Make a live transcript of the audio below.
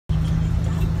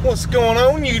What's going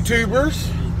on,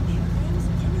 YouTubers?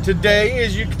 Today,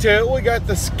 as you can tell, we got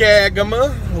the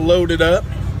Scagama loaded up.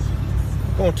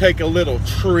 Gonna take a little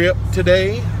trip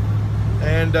today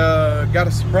and got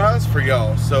a surprise for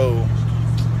y'all, so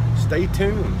stay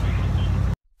tuned.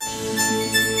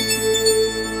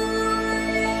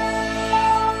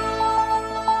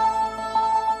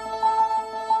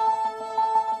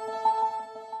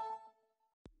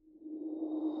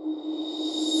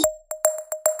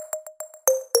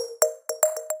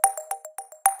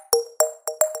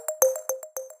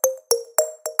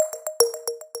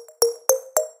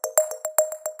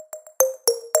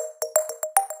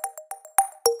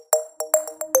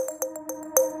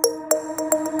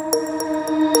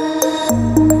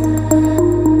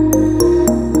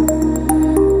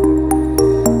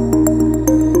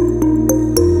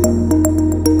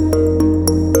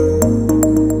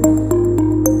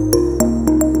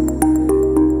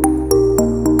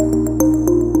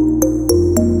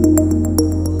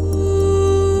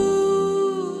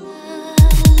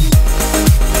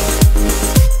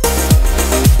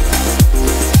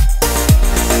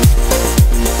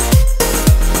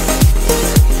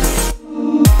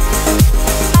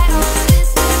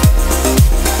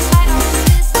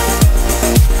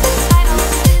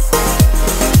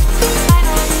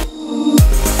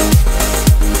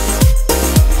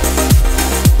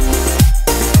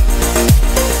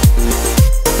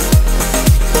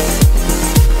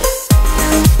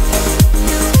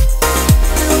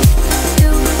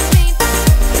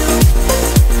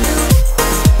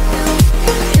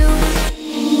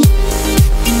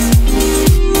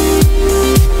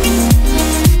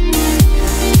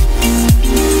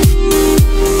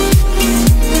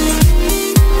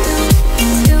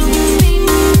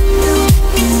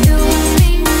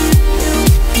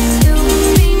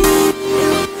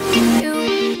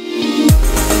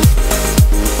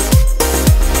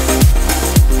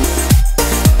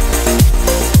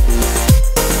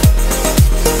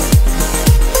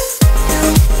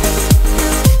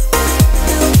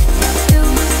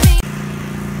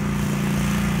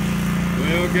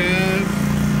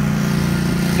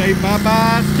 Say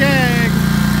bye-bye, Scag.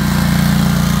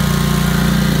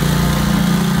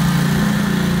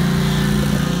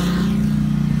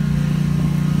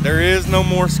 There is no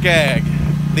more Scag.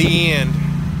 The end.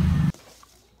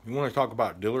 You want to talk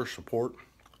about dealer support?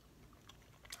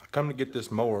 I come to get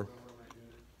this mower.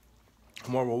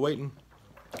 And while we're waiting,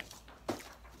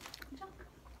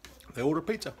 they order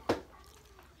pizza.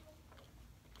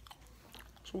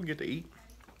 So we get to eat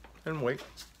and wait.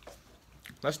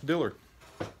 That's dealer.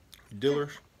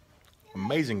 Dealers,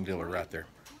 amazing dealer right there.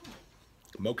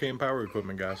 Mowing Power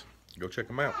Equipment, guys. Go check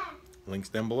them out. Links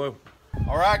down below.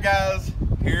 All right, guys,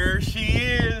 here she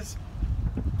is,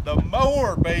 the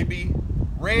mower, baby.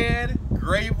 Red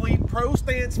Gravely Pro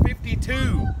Stance 52.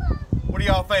 What do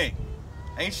y'all think?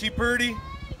 Ain't she pretty?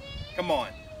 Come on,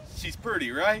 she's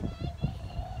pretty, right?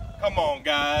 Come on,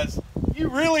 guys. You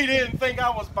really didn't think I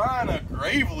was buying a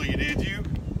Gravely, did you?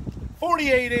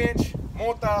 48-inch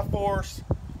multi-force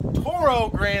Toro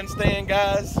grandstand,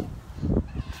 guys.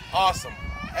 Awesome.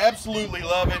 Absolutely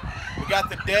love it. We got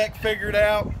the deck figured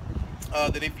out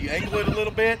that if you angle it a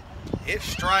little bit, it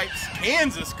strikes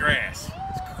Kansas grass.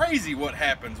 It's crazy what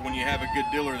happens when you have a good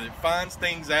dealer that finds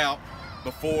things out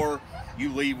before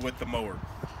you leave with the mower.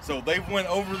 So they've went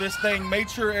over this thing, made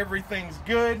sure everything's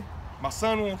good. My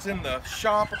son wants in the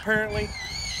shop apparently.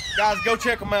 Guys, go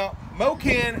check them out.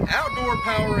 Mowing Outdoor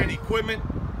Power and Equipment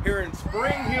here in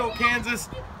Spring Hill, Kansas.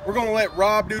 We're gonna let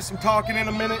Rob do some talking in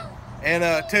a minute and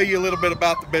tell you a little bit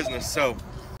about the business. So,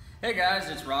 hey guys,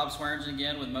 it's Robb Swearingen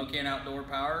again with Mowing Outdoor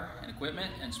Power and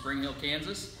Equipment in Spring Hill,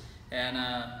 Kansas. And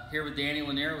here with Danny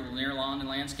Lanier with Lanier Lawn and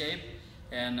Landscape.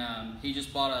 And he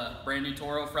just bought a brand new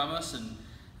Toro from us and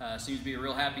seems to be a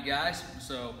real happy guy.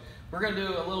 So we're gonna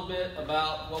do a little bit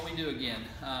about what we do again.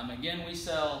 Again, we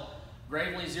sell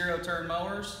Gravely zero-turn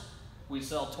mowers. We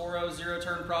sell Toro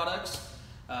zero-turn products.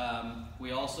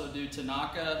 We also do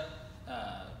Tanaka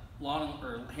lawn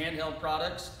or handheld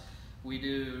products. We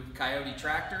do Coyote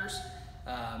tractors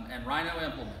and Rhino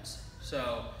implements.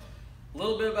 So a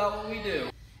little bit about what we do.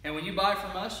 And when you buy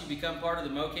from us, you become part of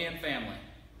the Mowing family.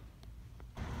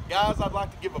 guys, I'd like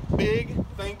to give a big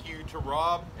thank you to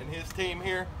Rob and his team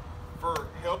here for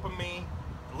helping me,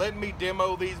 letting me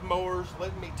demo these mowers,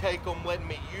 letting me take them, letting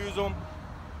me use them.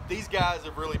 These guys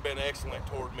have really been excellent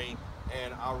toward me,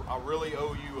 and I really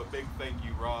owe you a big thank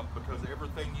you, Rob, because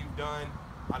everything you've done,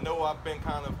 I know I've been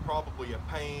kind of probably a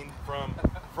pain from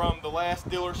the last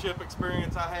dealership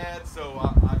experience I had, so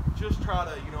I just try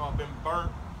to, you know, I've been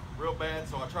burnt real bad,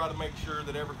 so I try to make sure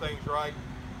that everything's right.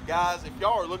 Guys, if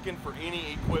y'all are looking for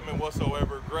any equipment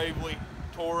whatsoever, Gravely,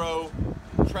 Toro,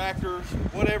 tractors,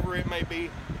 whatever it may be,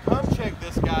 come check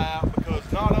this guy out, because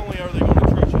not only are they going to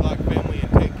treat you like family and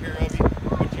take care of you,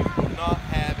 but you will not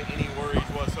have any worries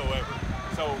whatsoever.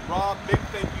 So Rob, big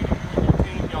thank you to you and your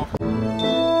team. Y'all.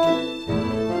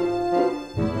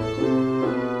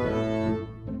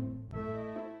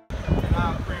 And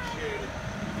I appreciate it.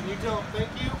 Can you tell them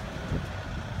thank you?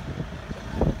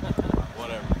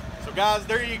 Whatever. So guys,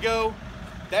 there you go.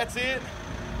 That's it.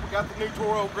 We got the new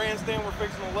Toro grandstand we're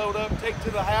fixing to load up, take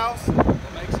to the house.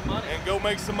 Make some money. And go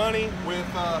make some money with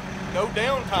no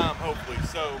downtime, hopefully.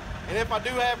 So, and if I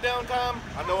do have downtime,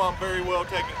 I know I'm very well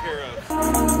taken care of.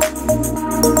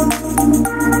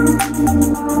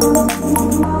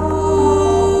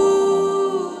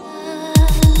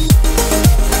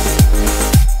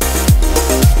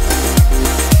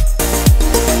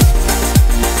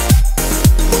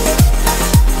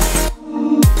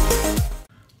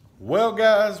 Well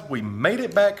guys, we made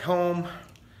it back home.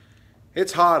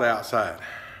 It's hot outside.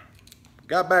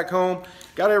 Got back home,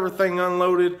 got everything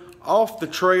unloaded off the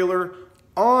trailer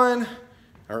on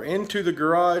or into the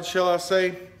garage, shall I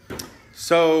say.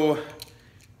 So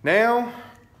now,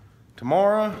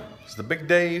 tomorrow is the big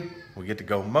day. We get to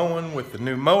go mowing with the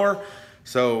new mower.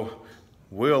 So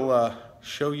we'll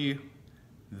show you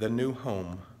the new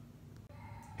home.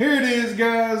 Here it is,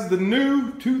 guys, the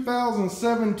new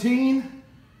 2017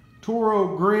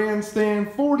 Toro Grandstand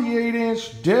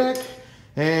 48-inch deck,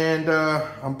 and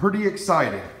I'm pretty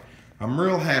excited. I'm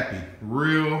real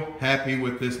happy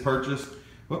with this purchase.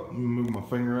 Oh, let me move my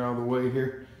finger out of the way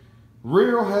here.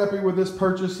 Real happy with this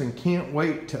purchase and can't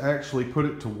wait to actually put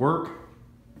it to work.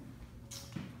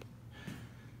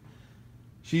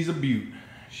 She's a beaut.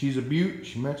 She's a beaut.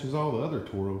 She matches all the other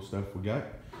Toro stuff we got.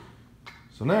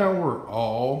 So now we're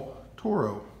all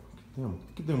Toro. Look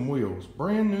at them wheels,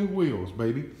 brand new wheels,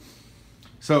 baby.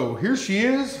 So here she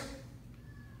is.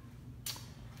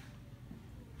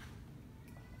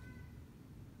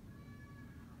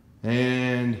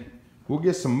 And we'll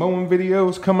get some mowing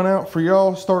videos coming out for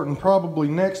y'all starting probably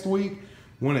next week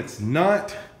when it's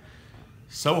not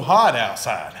so hot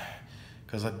outside.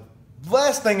 Because the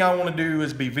last thing I want to do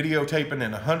is be videotaping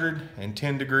in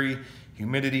 110-degree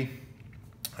humidity.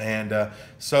 And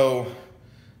so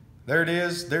there it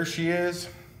is, there she is.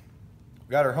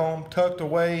 Got her home tucked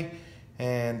away,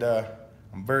 and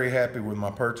I'm very happy with my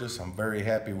purchase. I'm very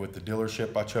happy with the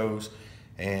dealership I chose,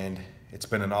 and it's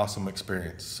been an awesome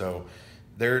experience. So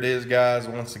there it is, guys.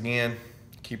 Once again,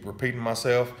 keep repeating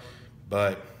myself,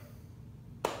 but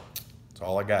that's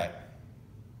all I got.